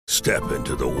Step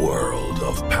into the world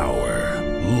of power,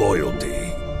 loyalty,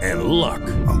 and luck.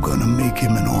 I'm gonna make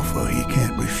him an offer he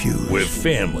can't refuse. With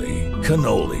family,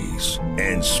 cannolis,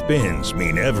 and spins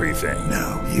mean everything.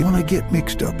 Now, you wanna get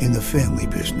mixed up in the family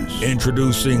business.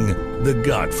 Introducing The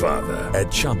Godfather at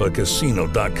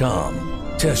ChumbaCasino.com.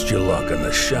 Test your luck in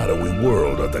the shadowy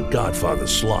world of The Godfather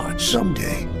slot.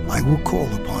 Someday, I will call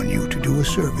upon you to do a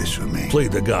service for me. Play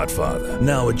The Godfather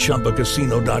now at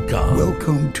ChumbaCasino.com.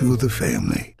 Welcome to the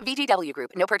family. VGW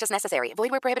Group. No purchase necessary. Void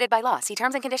where prohibited by law. See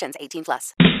terms and conditions.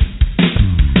 18+.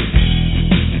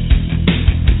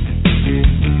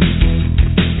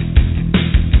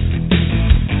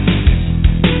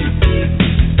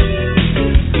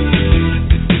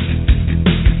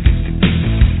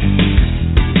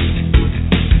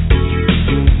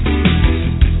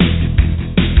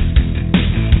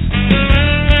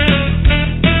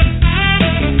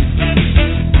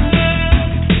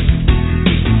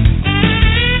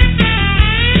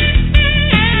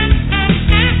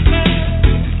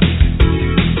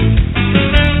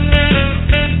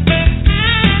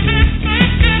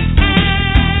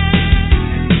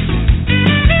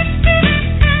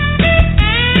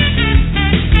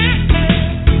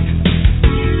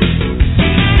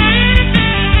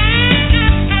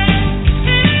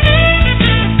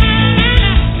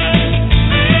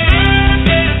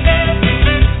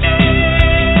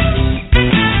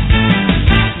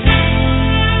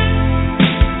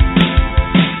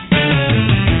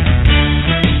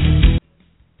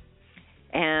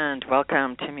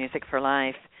 Welcome to Music for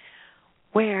Life,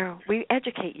 where we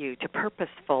educate you to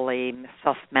purposefully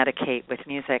self-medicate with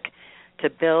music to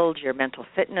build your mental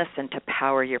fitness and to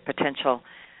power your potential.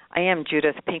 I am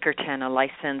Judith Pinkerton, a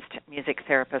licensed music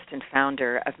therapist and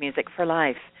founder of Music for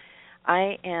Life.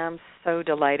 I am so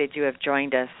delighted you have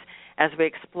joined us as we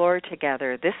explore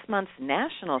together this month's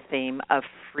national theme of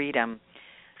freedom.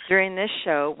 During this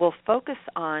show, we'll focus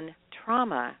on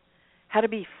trauma, how to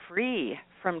be free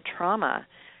from trauma,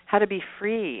 how to be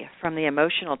free from the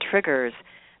emotional triggers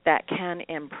that can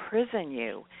imprison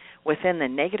you within the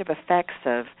negative effects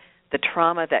of the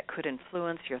trauma that could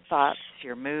influence your thoughts,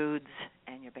 your moods,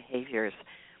 and your behaviors.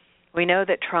 We know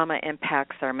that trauma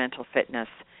impacts our mental fitness,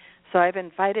 so I've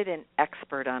invited an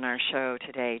expert on our show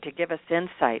today to give us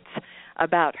insights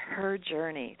about her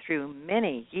journey through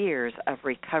many years of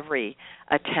recovery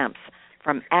attempts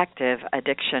from active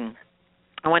addiction.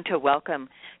 I want to welcome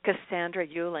Cassandra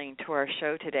Euling to our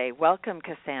show today. Welcome,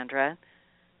 Cassandra.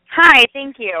 Hi,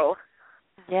 thank you.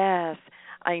 Yes,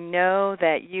 I know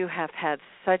that you have had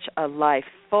such a life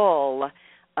full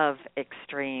of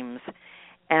extremes.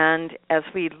 And as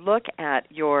we look at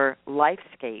your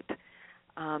lifescape,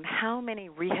 how many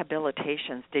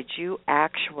rehabilitations did you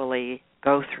actually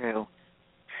go through?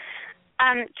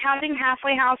 Counting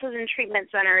halfway houses and treatment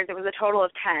centers, it was a total of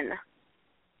 10.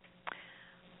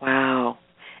 Wow.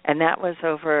 And that was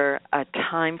over a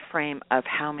time frame of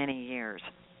how many years?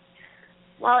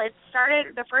 Well, it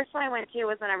started, the first one I went to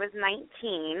was when I was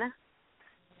 19,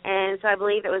 and so I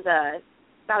believe it was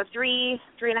about a three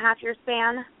and a half year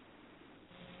span.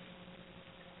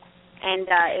 And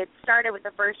it started with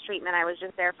the first treatment. I was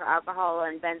just there for alcohol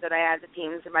and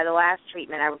benzodiazepines, and by the last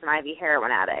treatment, I was an IV heroin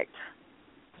addict.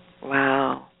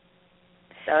 Wow.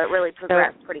 So it really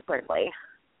progressed pretty quickly.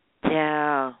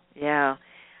 Yeah.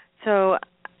 So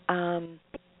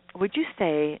would you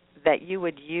say that you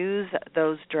would use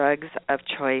those drugs of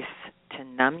choice to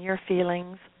numb your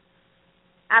feelings?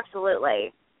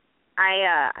 Absolutely.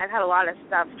 I've had a lot of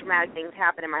traumatic things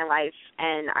happen in my life,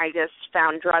 and I just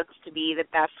found drugs to be the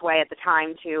best way at the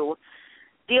time to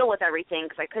deal with everything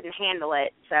because I couldn't handle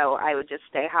it, so I would just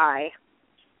stay high.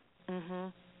 Mm-hmm.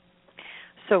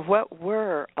 So what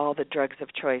were all the drugs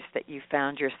of choice that you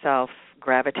found yourself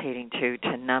gravitating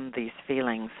to numb these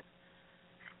feelings?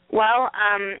 Well,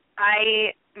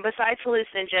 besides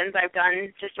hallucinogens, I've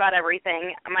done just about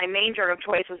everything. My main drug of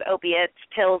choice was opiates,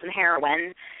 pills, and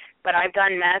heroin, but I've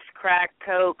done meth, crack,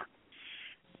 coke,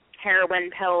 heroin,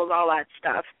 pills, all that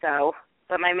stuff. So,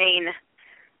 but my main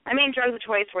drugs of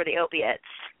choice were the opiates.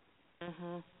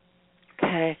 Mm-hmm.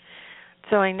 Okay.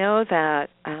 So I know that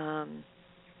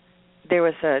there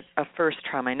was a first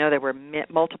trauma. I know there were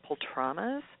multiple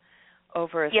traumas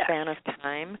over a span of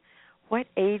time. What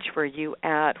age were you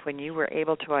at when you were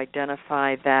able to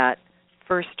identify that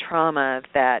first trauma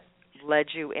that led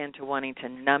you into wanting to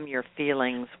numb your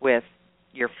feelings with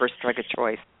your first drug of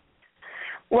choice?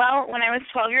 Well, when I was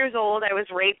 12 years old, I was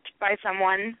raped by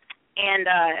someone, and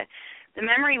the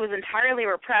memory was entirely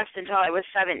repressed until I was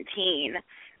 17.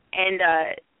 And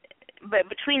but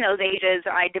between those ages,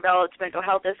 I developed mental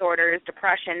health disorders,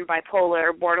 depression,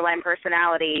 bipolar, borderline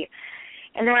personality.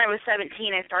 And then when I was 17,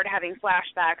 I started having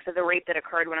flashbacks of the rape that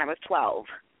occurred when I was 12.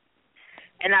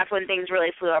 And that's when things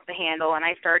really flew up the handle, and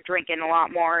I started drinking a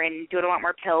lot more and doing a lot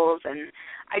more pills. And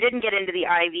I didn't get into the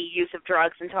IV use of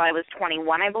drugs until I was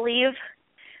 21, I believe.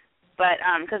 But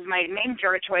because my main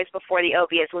drug choice before the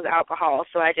opiates was alcohol,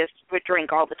 so I just would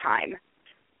drink all the time.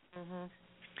 Mm-hmm.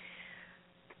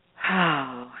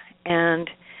 Oh, and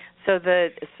so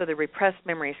the repressed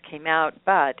memories came out,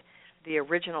 but the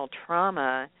original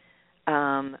trauma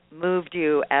moved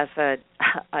you as a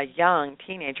young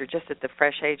teenager, just at the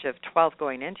fresh age of 12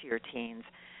 going into your teens,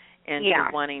 into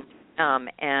wanting to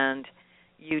and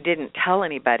you didn't tell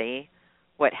anybody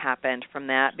what happened from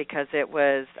that because it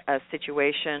was a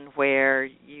situation where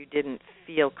you didn't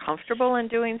feel comfortable in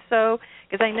doing so?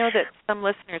 Because I know that some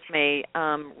listeners may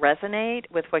resonate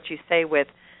with what you say with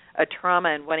a trauma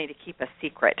and wanting to keep a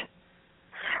secret.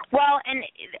 Well, and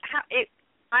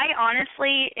I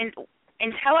honestly,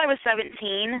 until I was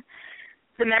 17,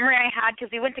 the memory I had, because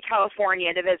we went to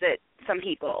California to visit some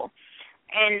people,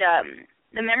 and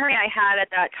the memory I had at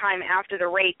that time after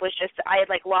the rape was just I had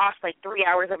lost 3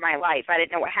 hours of my life. I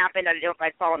didn't know what happened. I didn't know if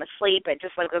I'd fallen asleep. It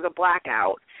just was a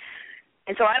blackout.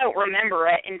 And so I don't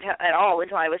remember it at all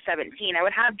until I was 17. I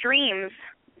would have dreams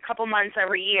a couple months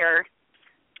every year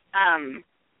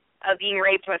of being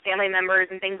raped by family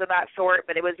members and things of that sort,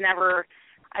 but I never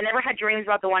had dreams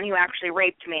about the one who actually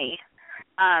raped me.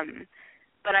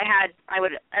 But I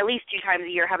would at least 2 times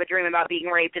a year have a dream about being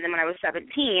raped, and then when I was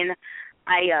 17,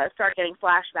 I started getting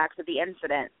flashbacks of the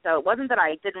incident. So it wasn't that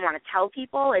I didn't want to tell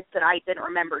people, it's that I didn't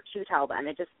remember to tell them.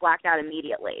 It just blacked out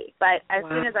immediately. But as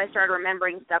soon as I started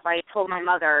remembering stuff, I told my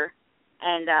mother,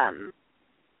 and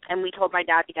we told my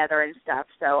dad together and stuff.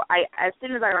 So as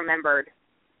soon as I remembered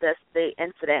the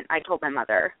incident, I told my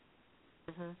mother.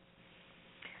 Mm-hmm.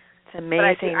 It's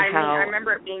amazing how... I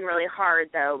remember it being really hard,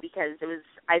 though, because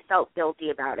I felt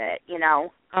guilty about it, you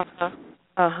know?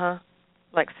 Uh-huh.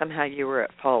 Like somehow you were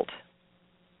at fault.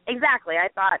 Exactly. I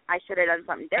thought I should have done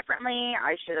something differently.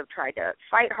 I should have tried to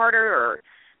fight harder or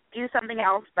do something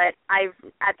else. But I've,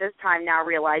 at this time now,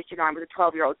 realized, I was a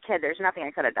 12-year-old kid. There's nothing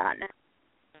I could have done.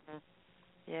 Mm-hmm.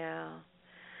 Yeah.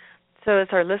 So as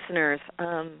our listeners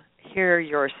hear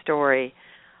your story,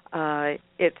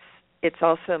 it's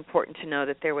also important to know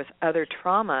that there was other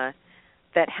trauma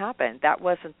that happened. That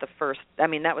wasn't the first. I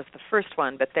mean, that was the first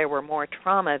one, but there were more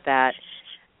trauma that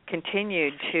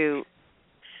continued to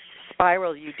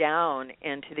spiral you down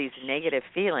into these negative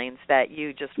feelings that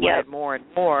you just wanted more and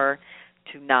more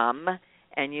to numb,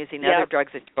 and using other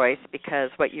drugs of choice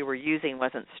because what you were using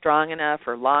wasn't strong enough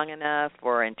or long enough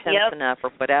or intense enough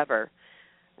or whatever.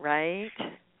 Right?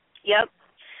 Yep.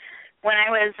 When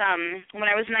I was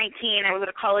 19, I was at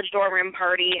a college dorm room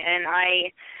party, and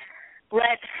I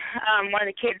let one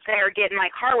of the kids there get in my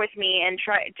car with me and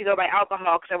try to go buy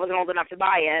alcohol because I wasn't old enough to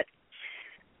buy it.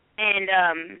 And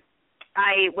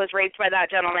I was raped by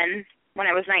that gentleman when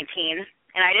I was 19,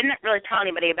 and I didn't really tell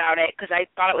anybody about it because I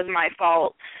thought it was my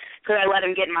fault because I let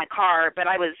him get in my car. But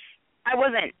I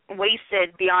wasn't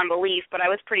wasted beyond belief, but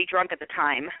I was pretty drunk at the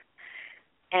time.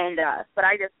 And but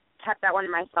I just kept that one to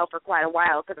myself for quite a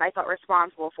while because I felt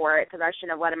responsible for it because I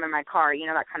shouldn't have let him in my car,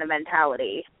 that kind of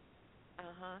mentality.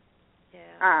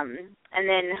 Yeah. And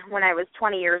then when I was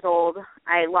 20 years old,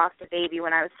 I lost a baby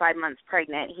when I was 5 months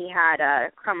pregnant. He had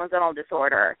a chromosomal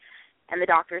disorder, and the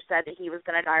doctor said that he was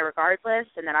going to die regardless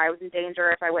and that I was in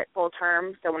danger if I went full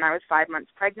term. So when I was 5 months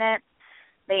pregnant,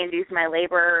 they induced my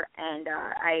labor, and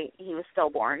he was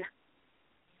stillborn.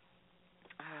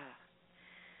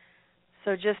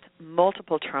 So just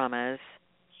multiple traumas.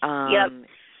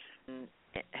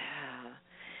 Yep.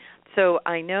 So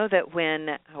I know that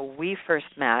when we first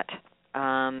met,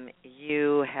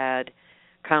 you had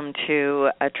come to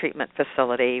a treatment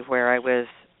facility where I was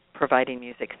providing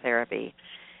music therapy.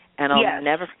 And I'll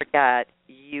never forget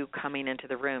you coming into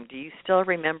the room. Do you still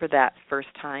remember that first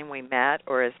time we met,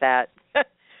 or is that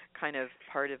kind of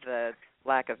part of the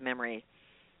lack of memory?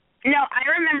 No, I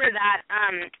remember that.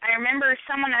 I remember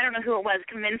someone, I don't know who it was,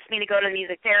 convinced me to go to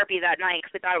music therapy that night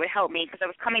because they thought it would help me because I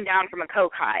was coming down from a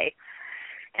coke high.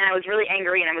 And I was really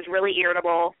angry and I was really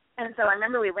irritable. And so I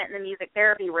remember we went in the music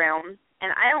therapy room,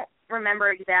 and I don't remember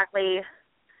exactly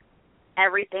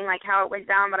everything, like how it went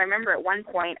down, but I remember at one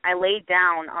point I laid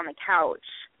down on the couch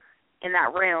in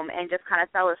that room and just kind of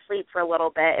fell asleep for a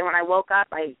little bit. And when I woke up,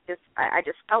 I just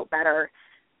felt better.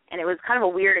 And it was kind of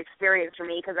a weird experience for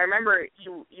me because I remember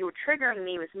you were triggering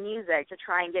me with music to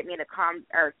try and get me to calm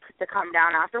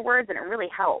down afterwards, and it really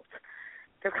helped.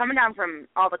 Because coming down from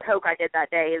all the coke I did that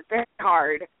day is very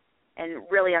hard and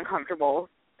really uncomfortable.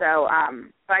 So,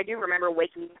 but I do remember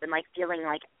waking up and feeling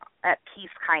at peace,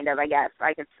 kind of, I guess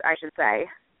I should say.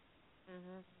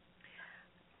 Mm-hmm.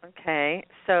 Okay,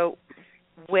 so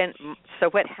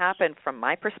what happened from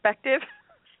my perspective?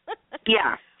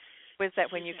 Yeah. Was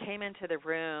that when you came into the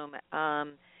room,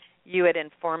 you had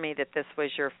informed me that this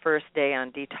was your first day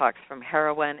on detox from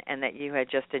heroin and that you had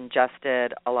just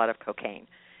ingested a lot of cocaine,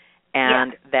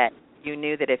 and that you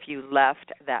knew that if you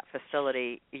left that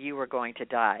facility, you were going to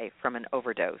die from an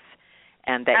overdose,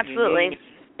 and that Absolutely. you needed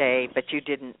to stay, but you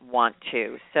didn't want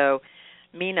to. So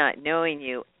me not knowing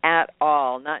you at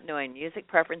all, not knowing music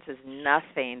preferences,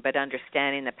 nothing, but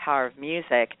understanding the power of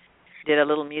music, did a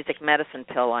little music medicine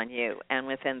pill on you, and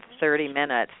within 30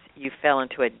 minutes, you fell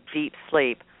into a deep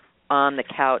sleep on the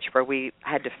couch where we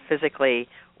had to physically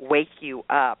wake you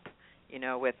up,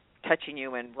 with touching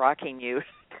you and rocking you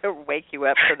to wake you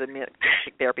up so the music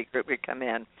therapy group would come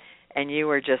in. And you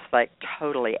were just like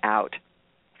totally out.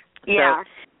 Yeah.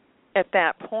 So at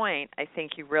that point, I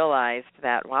think you realized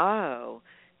that, wow,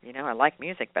 I like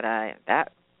music, but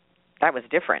that was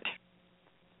different.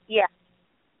 Yeah.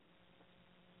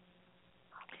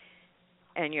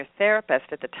 And your therapist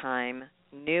at the time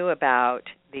knew about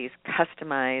these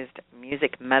customized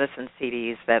music medicine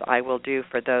CDs that I will do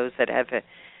for those that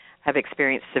have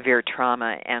experienced severe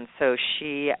trauma, and so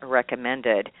she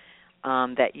recommended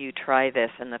that you try this,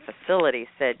 and the facility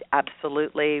said,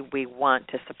 absolutely, we want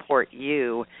to support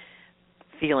you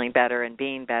feeling better and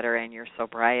being better in your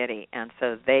sobriety, and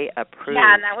so they approved.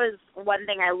 Yeah, and that was one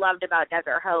thing I loved about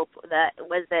Desert Hope, that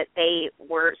they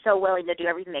were so willing to do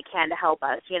everything they can to help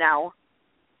us,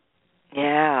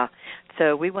 Yeah.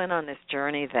 So we went on this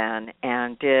journey then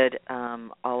and did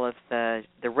all of the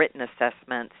written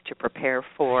assessments to prepare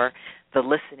for the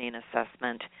listening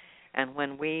assessment. And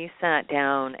when we sat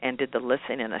down and did the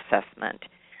listening assessment,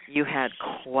 you had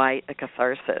quite a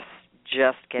catharsis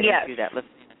just getting through that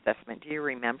listening assessment. Do you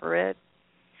remember it?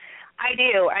 I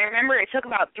do. I remember it took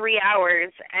about 3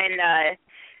 hours, and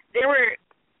there were.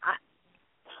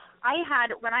 I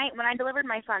had when I delivered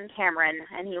my son Cameron,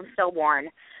 and he was stillborn.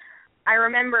 I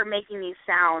remember making these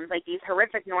sounds, like these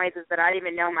horrific noises that I didn't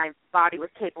even know my body was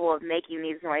capable of making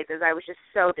these noises. I was just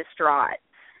so distraught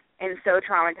and so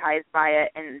traumatized by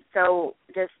it, and so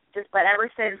just. But ever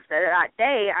since that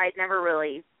day, I'd never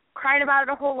really cried about it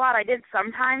a whole lot. I did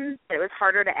sometimes, but it was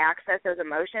harder to access those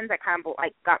emotions. I kind of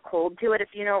got cold to it,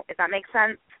 if that makes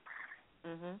sense.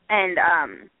 Mm-hmm.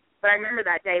 And but I remember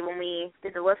that day when we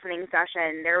did the listening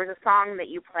session, there was a song that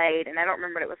you played, and I don't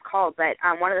remember what it was called, but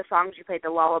one of the songs you played, the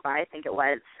lullaby, I think it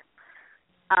was,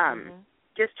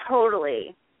 just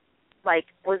totally,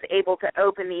 was able to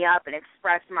open me up and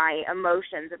express my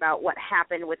emotions about what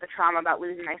happened with the trauma about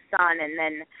losing my son. And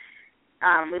then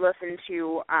we listened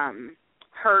to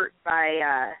Hurt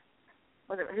by,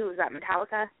 who was that,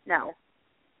 Metallica? No.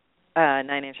 9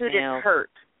 Inch Nails. Who did Hurt?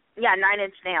 Yeah, 9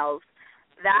 Inch Nails.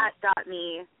 That got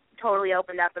me totally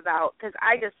opened up about, because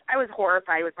I was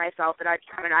horrified with myself that I'd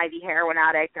become an IV heroin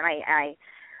addict, and I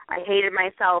hated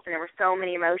myself, and there were so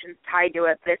many emotions tied to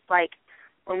it. But it's like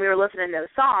when we were listening to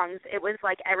those songs, it was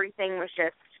like everything was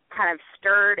just kind of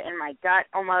stirred in my gut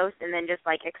almost, and then just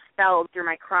expelled through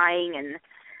my crying, and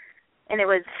it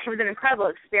was an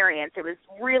incredible experience. It was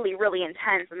really, really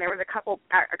intense, and there was a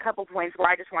couple points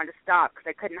where I just wanted to stop because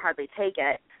I couldn't hardly take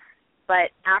it.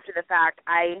 But after the fact,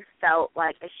 I felt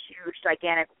like a huge,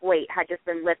 gigantic weight had just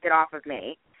been lifted off of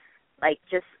me. I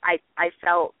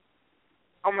felt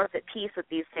almost at peace with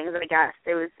these things. I guess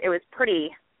it was pretty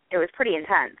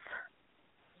intense.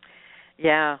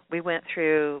 Yeah, we went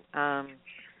through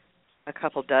a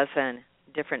couple dozen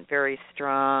different, very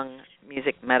strong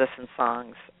music medicine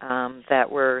songs that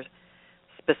were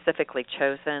specifically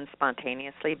chosen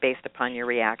spontaneously based upon your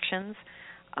reactions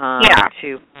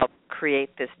to help create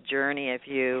this journey of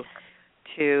you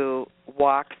to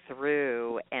walk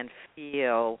through and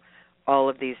feel all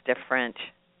of these different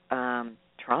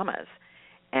traumas.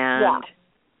 And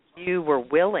you were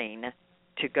willing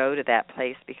to go to that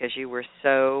place because you were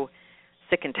so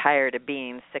sick and tired of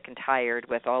being sick and tired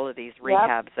with all of these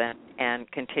rehabs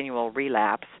and continual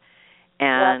relapse.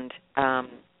 And,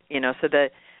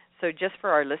 so just for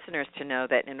our listeners to know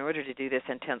that in order to do this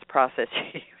intense process,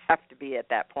 you have to be at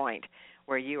that point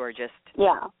where you are just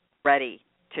ready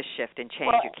to shift and change.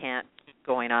 You can't keep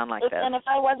going on like this. And if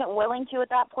I wasn't willing to at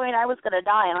that point, I was going to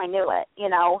die, and I knew it.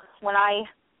 When I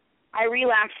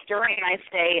relapsed during my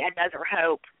stay at Desert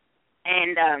Hope,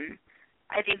 and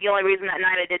I think the only reason that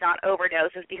night I did not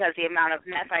overdose is because the amount of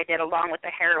meth I did along with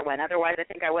the heroin. Otherwise, I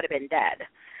think I would have been dead.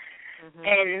 Mm-hmm.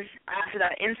 And after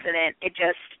that incident,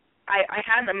 I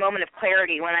had the moment of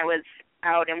clarity when I was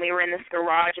out and we were in this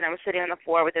garage and I was sitting on the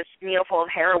floor with this needle full of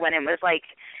heroin, and it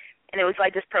And it was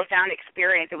like this profound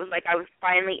experience. It was like I was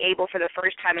finally able for the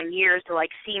first time in years to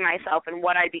like see myself and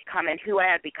what I'd become and who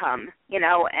I had become, you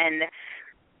know, and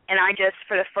I just,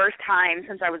 for the first time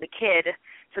since I was a kid,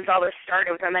 since all this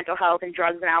started with my mental health and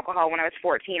drugs and alcohol when I was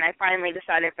 14, I finally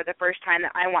decided for the first time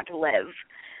that I want to live.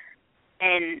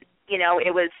 And, you know,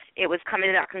 it was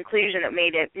coming to that conclusion that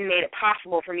made it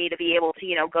possible for me to be able to,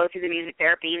 you know, go through the music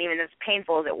therapy, and even as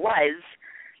painful as it was,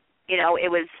 you know, it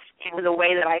was a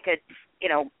way that I could, you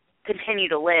know, continue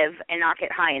to live and not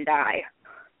get high and die.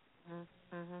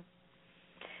 Mm-hmm.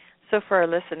 So for our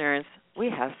listeners, we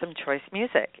have some choice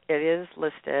music. It is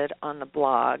listed on the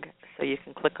blog, so you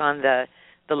can click on the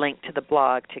link to the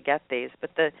blog to get these.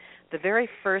 But the very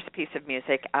first piece of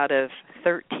music out of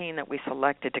 13 that we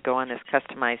selected to go on this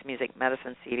customized music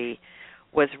medicine CD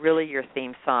was really your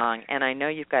theme song, and I know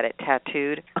you've got it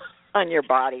tattooed on your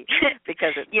body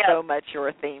because it's yep. so much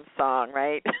your theme song,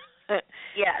 right?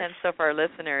 Yes. And so for our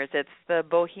listeners, it's the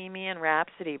Bohemian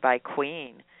Rhapsody by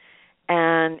Queen.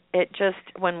 And it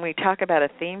just, when we talk about a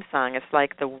theme song, it's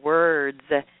like the words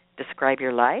describe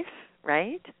your life,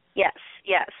 right? Yes,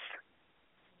 yes.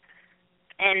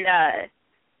 And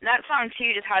that song,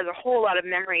 too, just has a whole lot of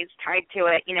memories tied to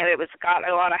it. You know, it was got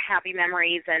a lot of happy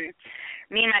memories. And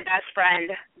me and my best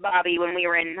friend, Bobby, when we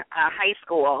were in high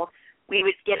school, we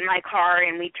would get in my car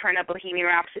and we'd turn up Bohemian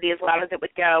Rhapsody as loud as it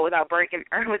would go without blowing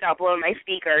my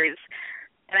speakers.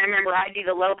 And I remember I'd do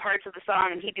the low parts of the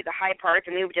song and he'd do the high parts,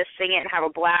 and we would just sing it and have a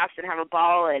blast and have a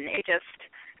ball, and it just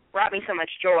brought me so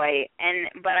much joy.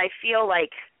 But I feel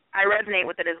like I resonate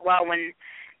with it as well when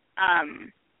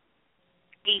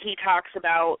he talks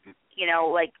about, you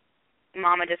know, like,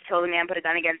 Mama just killed a man, put a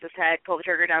gun against his head, pulled the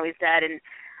trigger, now he's dead. And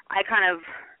I don't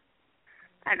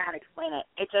know how to explain it.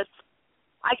 It just,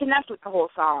 I connect with the whole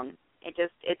song.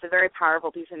 It's a very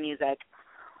powerful piece of music.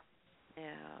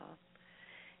 Yeah.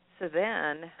 So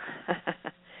then,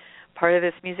 part of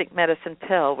this music medicine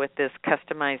pill with this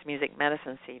customized music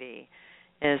medicine CD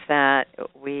is that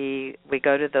we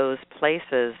go to those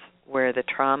places where the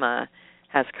trauma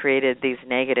has created these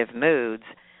negative moods.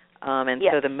 And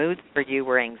yes. so the moods for you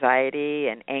were anxiety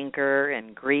and anger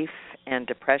and grief and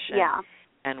depression. Yeah.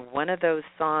 And one of those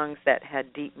songs that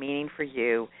had deep meaning for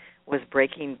you was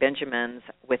Breaking Benjamin's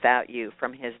Without You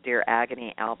from his Dear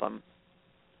Agony album.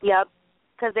 Yep.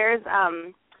 Because there's,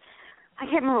 I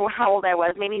can't remember how old I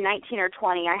was, maybe 19 or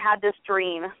 20. I had this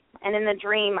dream, and in the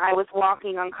dream I was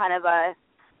walking on kind of a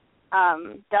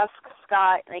dusk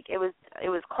sky. Like, it was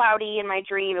cloudy in my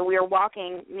dream, and we were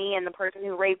walking, me and the person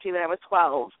who raped me when I was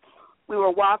 12. We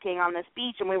were walking on this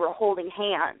beach, and we were holding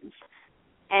hands.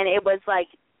 And it was like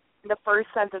the first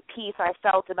sense of peace I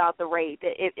felt about the rape.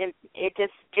 It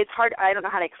just, it's hard, I don't know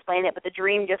how to explain it, but the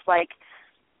dream just, like,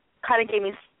 kind of gave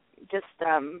me just,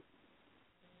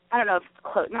 I don't know if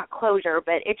it's not closure,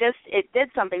 but it did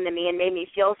something to me and made me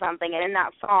feel something. And in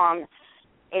that song,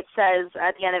 it says,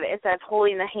 at the end of it, it says,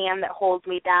 holding the hand that holds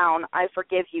me down, I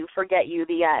forgive you, forget you,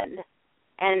 the end.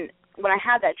 And when I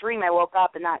had that dream, I woke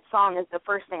up, and that song is the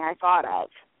first thing I thought of.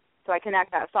 So I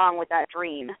connect that song with that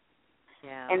dream.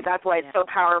 Yeah. And that's why it's so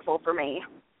powerful for me.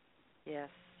 Yes.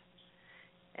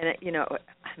 And, you know,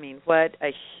 I mean, what a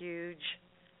huge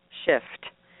shift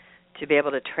to be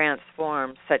able to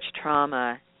transform such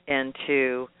trauma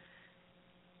into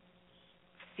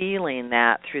feeling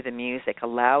that through the music,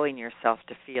 allowing yourself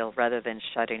to feel rather than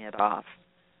shutting it off,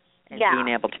 and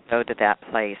being able to go to that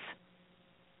place.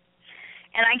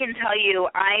 And I can tell you,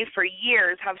 I, for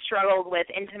years, have struggled with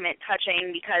intimate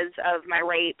touching because of my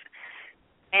rape,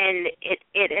 and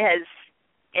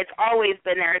it's always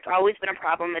been there. It's always been a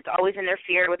problem. It's always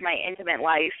interfered with my intimate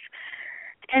life.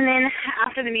 And then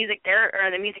after the music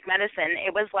medicine,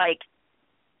 it was like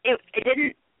it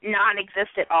didn't not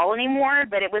exist at all anymore,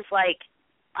 but it was like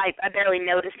I barely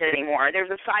noticed it anymore.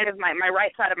 There's a side of my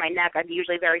right side of my neck, I'm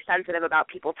usually very sensitive about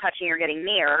people touching or getting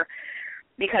near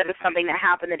because of something that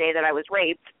happened the day that I was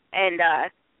raped. And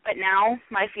but now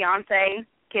my fiance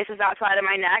kisses that side of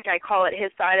my neck. I call it his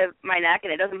side of my neck,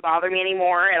 and it doesn't bother me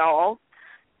anymore at all.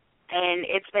 And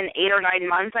it's been 8 or 9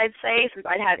 months, I'd say, since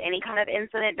I'd had any kind of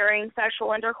incident during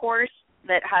sexual intercourse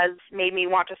that has made me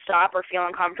want to stop or feel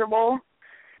uncomfortable.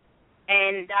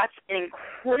 And that's an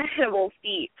incredible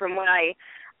feat from when I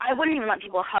wouldn't even let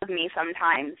people hug me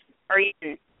sometimes or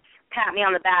even pat me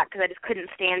on the back because I just couldn't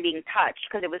stand being touched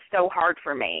because it was so hard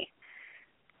for me.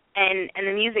 And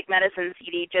the music medicine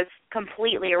CD just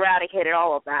completely eradicated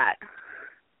all of that.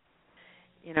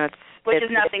 You know, which is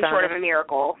nothing short of a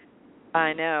miracle.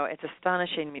 I know. It's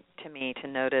astonishing to me to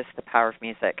notice the power of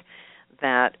music,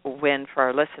 that when, for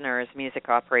our listeners, music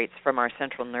operates from our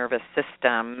central nervous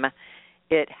system,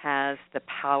 it has the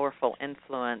powerful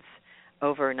influence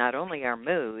over not only our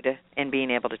mood and being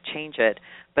able to change it,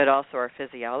 but also our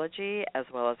physiology as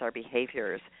well as our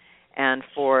behaviors. And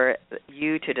for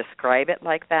you to describe it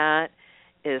like that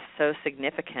is so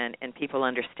significant in people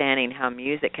understanding how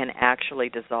music can actually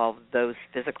dissolve those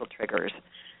physical triggers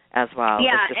as well.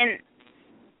 Yeah, and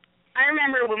I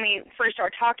remember when we first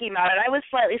started talking about it, I was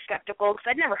slightly skeptical because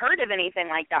I'd never heard of anything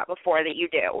like that before that you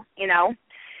do, you know?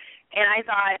 And I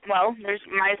thought, well,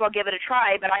 might as well give it a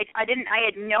try, but I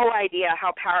had no idea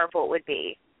how powerful it would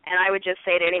be. And I would just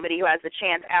say to anybody who has the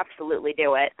chance, absolutely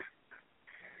do it.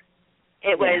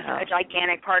 It was a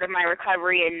gigantic part of my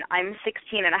recovery, and I'm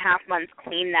 16 and a half months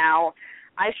clean now.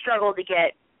 I struggled to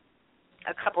get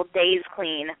a couple days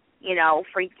clean, you know,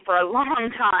 for a long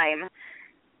time.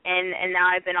 And now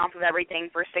I've been off of everything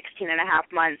for 16 and a half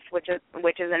months, which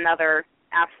is another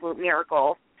absolute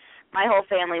miracle. My whole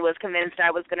family was convinced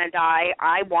I was going to die.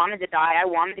 I wanted to die. I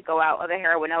wanted to go out of a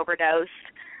heroin overdose.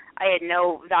 I had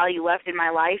no value left in my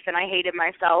life, and I hated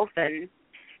myself, and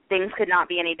things could not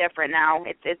be any different now.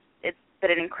 It's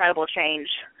been an incredible change.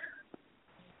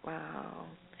 Wow.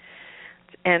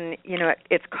 And, you know,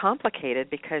 it's complicated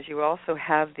because you also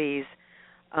have these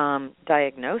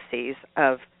diagnoses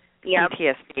of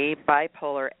PTSD,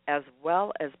 bipolar, as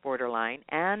well as borderline,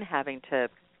 and having to,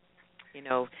 you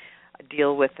know,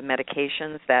 deal with the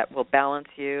medications that will balance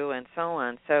you and so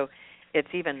on. So it's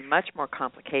even much more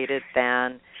complicated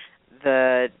than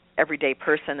the everyday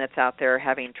person that's out there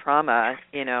having trauma,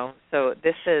 you know. So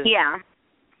this is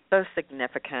so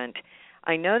significant.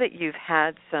 I know that you've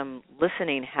had some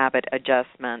listening habit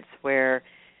adjustments where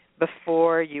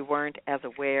before you weren't as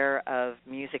aware of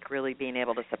music really being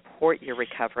able to support your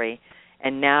recovery,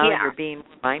 and now you're being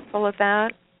mindful of that?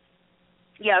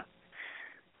 Yep.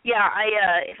 Yeah,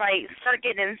 if I start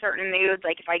getting in certain moods,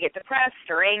 like if I get depressed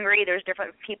or angry, there's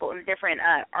different people and different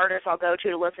artists I'll go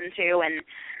to listen to, and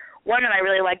one that I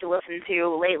really like to listen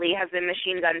to lately has been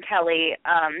Machine Gun Kelly,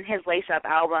 his Lace Up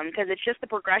album, because it's just the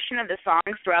progression of the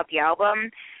songs throughout the album.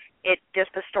 It just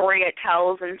the story it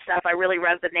tells and stuff. I really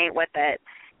resonate with it,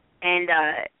 and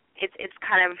it's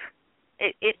kind of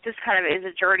it just kind of is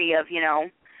a journey of, you know,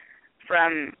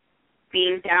 from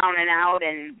being down and out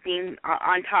and being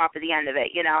on top at the end of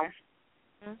it, you know.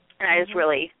 Mm-hmm. And I just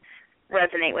really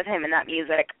resonate with him in that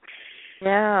music.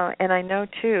 Yeah, and I know,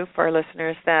 too, for our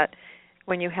listeners, that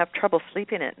when you have trouble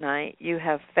sleeping at night, you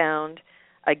have found,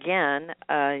 again,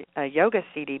 a yoga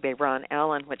CD by Ron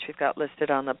Allen, which we've got listed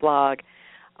on the blog,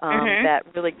 that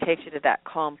really takes you to that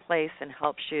calm place and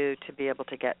helps you to be able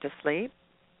to get to sleep.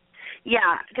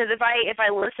 Yeah, because if I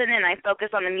listen and I focus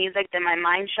on the music, then my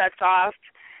mind shuts off.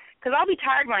 Because I'll be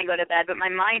tired when I go to bed, but my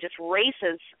mind just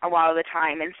races a lot of the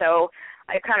time. And so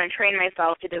I kind of train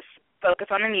myself to just focus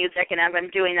on the music, and as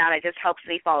I'm doing that, it just helps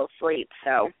me fall asleep.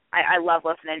 So I love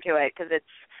listening to it because it's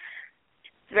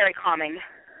very calming.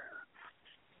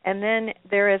 And then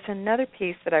there is another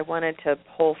piece that I wanted to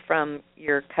pull from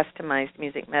your customized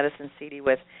music medicine CD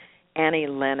with Annie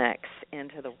Lennox,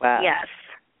 Into the West. Yes.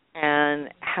 And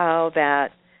how that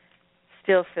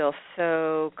still feels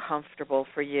so comfortable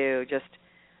for you, just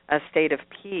a state of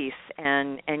peace,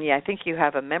 and yeah, I think you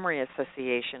have a memory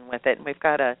association with it, and we've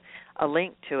got a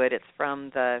link to it. It's from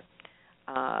the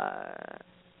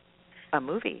a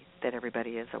movie that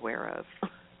everybody is aware of.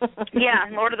 Yeah,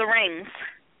 Lord of the Rings.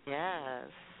 Yes,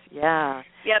 yeah.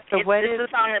 Yep, so it's the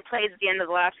song that plays at the end of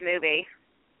the last movie.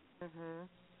 Mm-hmm.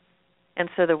 And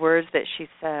so the words that she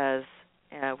says,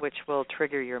 which will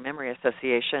trigger your memory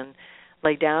association,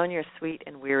 lay down your sweet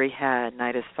and weary head,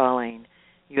 night is falling.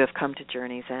 You have come to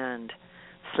journey's end.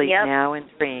 Sleep now and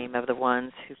dream of the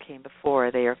ones who came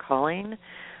before. They are calling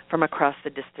from across the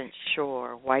distant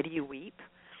shore. Why do you weep?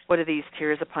 What are these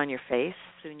tears upon your face?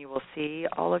 Soon you will see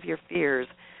all of your fears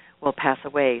will pass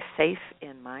away. Safe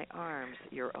in my arms,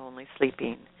 you're only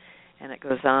sleeping. And it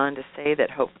goes on to say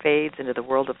that hope fades into the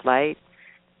world of light,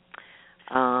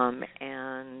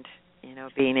 and, you know,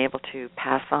 being able to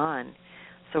pass on.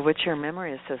 So what's your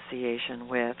memory association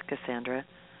with, Cassandra?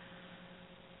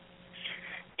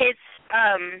 It's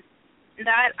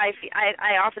that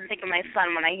I often think of my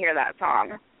son when I hear that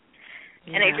song,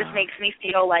 and it just makes me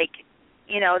feel like,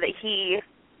 you know, that he's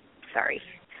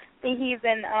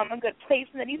in a good place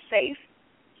and that he's safe.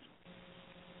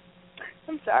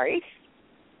 I'm sorry.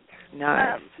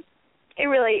 No. It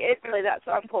really that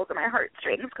song pulls at my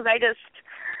heartstrings because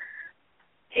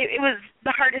it was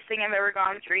the hardest thing I've ever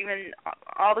gone through. Even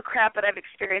all the crap that I've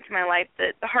experienced in my life,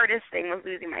 the hardest thing was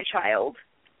losing my child.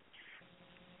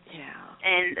 Yeah.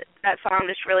 And that song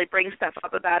just really brings stuff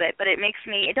up about it. But it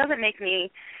doesn't make me,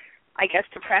 I guess,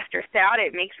 depressed or sad.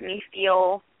 It makes me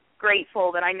feel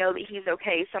grateful that I know that he's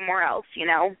okay somewhere else, you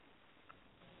know?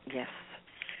 Yes,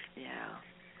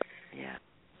 Yeah.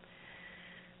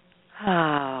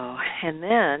 Oh, and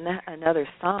then another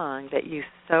song that you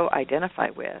so identify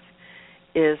with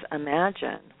is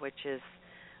Imagine, which is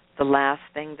the last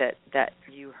thing that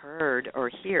you heard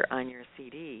or hear on your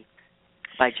CD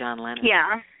by John Lennon.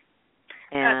 Yeah.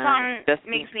 And that song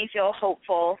makes me feel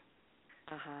hopeful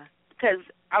because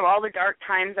of all the dark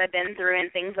times I've been through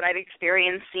and things that I've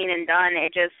experienced, seen, and done.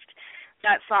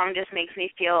 That song just makes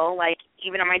me feel like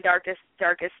even on my darkest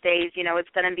days, it's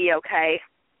going to be okay.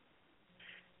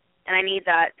 And I need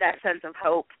that sense of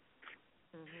hope.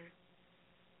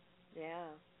 Yeah.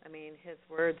 I mean, his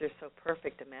words are so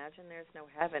perfect. Imagine there's no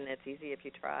heaven. It's easy if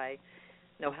you try.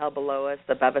 No hell below us,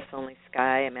 above us only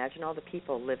sky. Imagine all the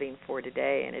people living for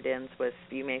today. And it ends with,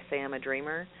 you may say I'm a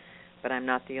dreamer, but I'm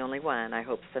not the only one. I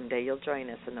hope someday you'll join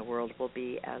us and the world will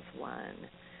be as one.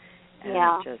 And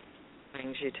it just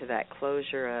brings you to that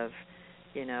closure of,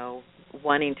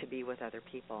 wanting to be with other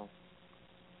people.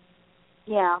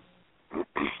 Yeah.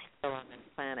 On this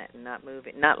planet and not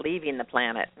leaving the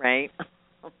planet, right?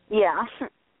 Yeah.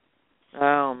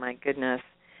 Oh, my goodness.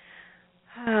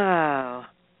 Oh.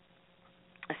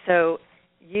 So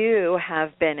you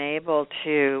have been able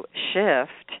to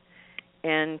shift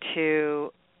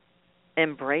into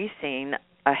embracing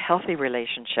a healthy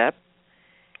relationship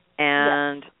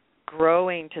and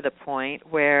growing to the point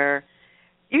where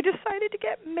you decided to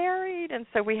get married. And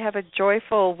so we have a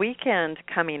joyful weekend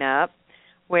coming up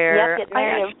where get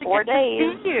married in 4 days.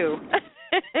 To see you.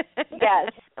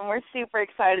 Yes, and we're super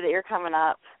excited that you're coming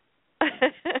up.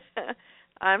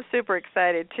 I'm super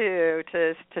excited too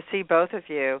to see both of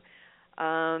you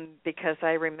because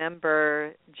I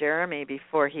remember Jeremy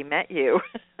before he met you.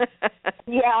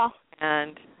 Yeah.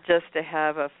 And just to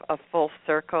have a full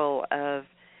circle of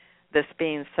this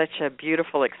being such a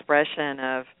beautiful expression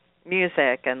of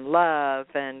music and love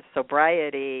and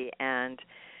sobriety and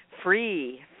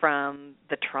free from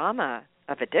the trauma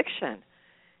of addiction.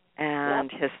 And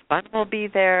his son will be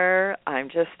there. I'm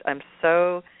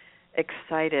so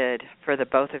excited for the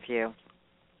both of you.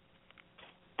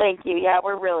 Thank you. Yeah,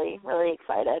 we're really, really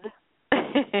excited.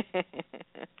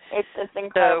 It's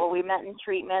incredible. We met in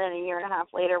treatment, and a year and a half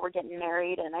later, we're getting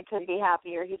married, and I couldn't be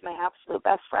happier. He's my absolute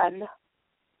best friend.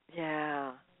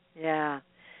 Yeah.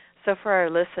 So for our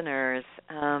listeners,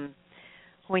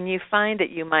 when you find that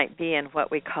you might be in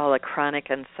what we call a chronic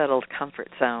unsettled comfort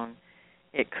zone,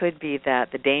 it could be that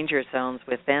the danger zones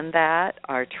within that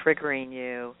are triggering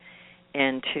you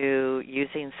into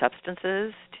using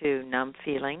substances to numb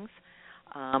feelings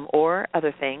or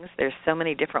other things. There's so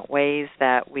many different ways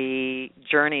that we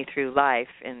journey through life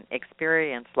and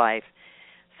experience life.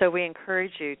 So we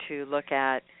encourage you to look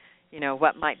at,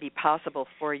 what might be possible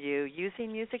for you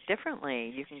using music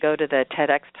differently. You can go to the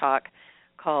TEDx talk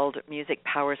called Music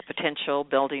Powers Potential,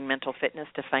 Building Mental Fitness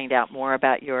to find out more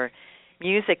about your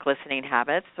music listening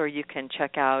habits, or you can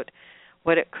check out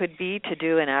what it could be to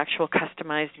do an actual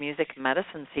customized music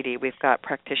medicine CD. We've got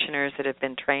practitioners that have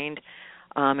been trained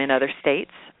in other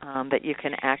states that you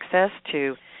can access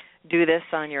to do this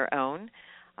on your own.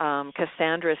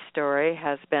 Cassandra's story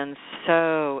has been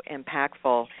so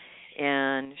impactful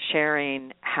in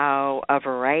sharing how a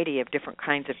variety of different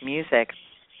kinds of music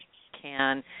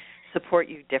can support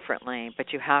you differently,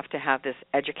 but you have to have this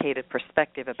educated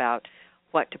perspective about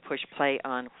what to push play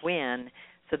on when,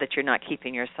 so that you're not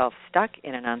keeping yourself stuck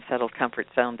in an unsettled comfort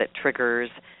zone that triggers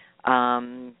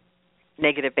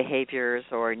negative behaviors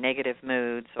or negative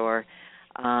moods or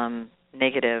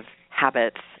negative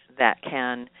habits that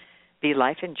can be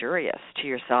life injurious to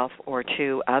yourself or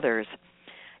to others.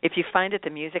 If you find that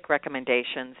the music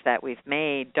recommendations that we've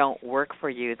made don't work for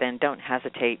you, then don't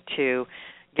hesitate to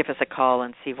give us a call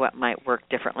and see what might work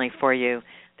differently for you.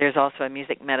 There's also a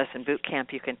music medicine boot camp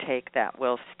you can take that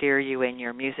will steer you in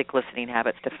your music listening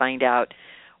habits to find out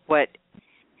what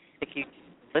music you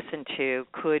listen to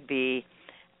could be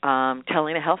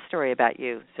telling a health story about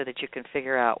you, so that you can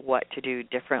figure out what to do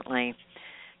differently.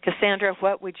 Cassandra,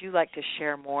 what would you like to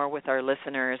share more with our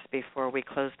listeners before we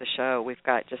close the show? We've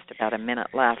got just about a minute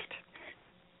left.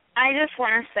 I just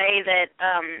want to say that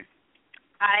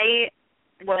I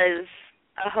was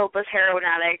a hopeless heroin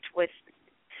addict with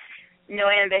no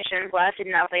ambitions left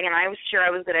and nothing, and I was sure I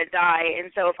was going to die.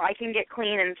 And so if I can get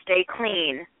clean and stay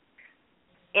clean,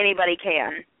 anybody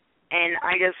can. And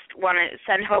I just want to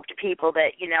send hope to people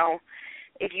that,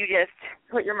 if you just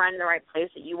put your mind in the right place,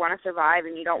 that you want to survive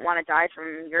and you don't want to die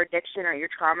from your addiction or your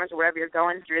traumas or whatever you're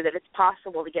going through, that it's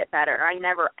possible to get better. I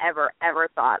never, ever, ever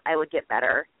thought I would get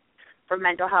better from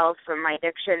mental health, from my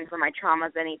addiction, from my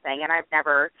traumas, anything. And I've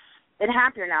never been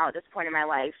happier now at this point in my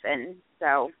life. And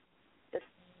so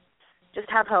just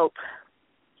have hope.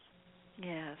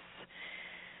 Yes.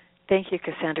 Thank you,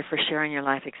 Cassandra, for sharing your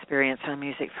life experience on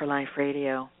Music for Life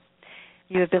Radio.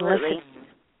 You have been listening.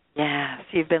 Yes,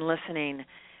 you've been listening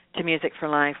to Music for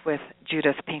Life with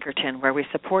Judith Pinkerton, where we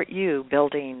support you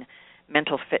building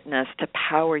mental fitness to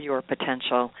power your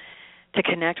potential. To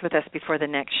connect with us before the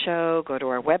next show, go to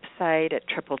our website at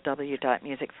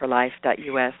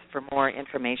www.musicforlife.us for more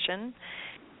information.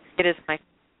 It is my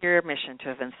sincere mission to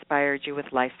have inspired you with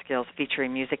life skills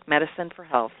featuring music medicine for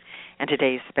health, and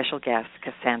today's special guest,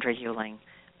 Cassandra Euling.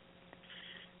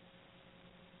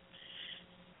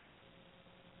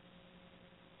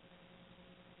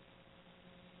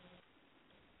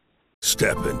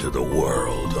 Step into the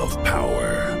world of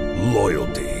power,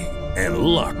 loyalty, and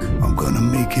luck. I'm gonna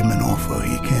make him an offer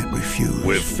he can't refuse.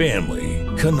 With family,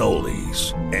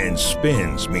 cannolis, and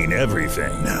spins mean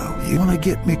everything. Now, you wanna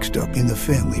get mixed up in the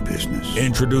family business.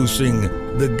 Introducing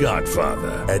The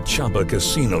Godfather at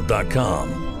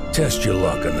ChumbaCasino.com. Test your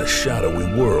luck in the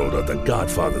shadowy world of The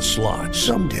Godfather slot.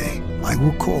 Someday, I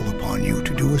will call upon you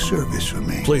to do a service for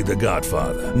me. Play The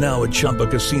Godfather now at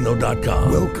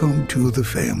ChumbaCasino.com. Welcome to the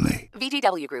family.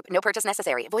 VGW Group. No purchase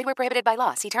necessary. Void where prohibited by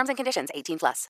law. See terms and conditions. 18+.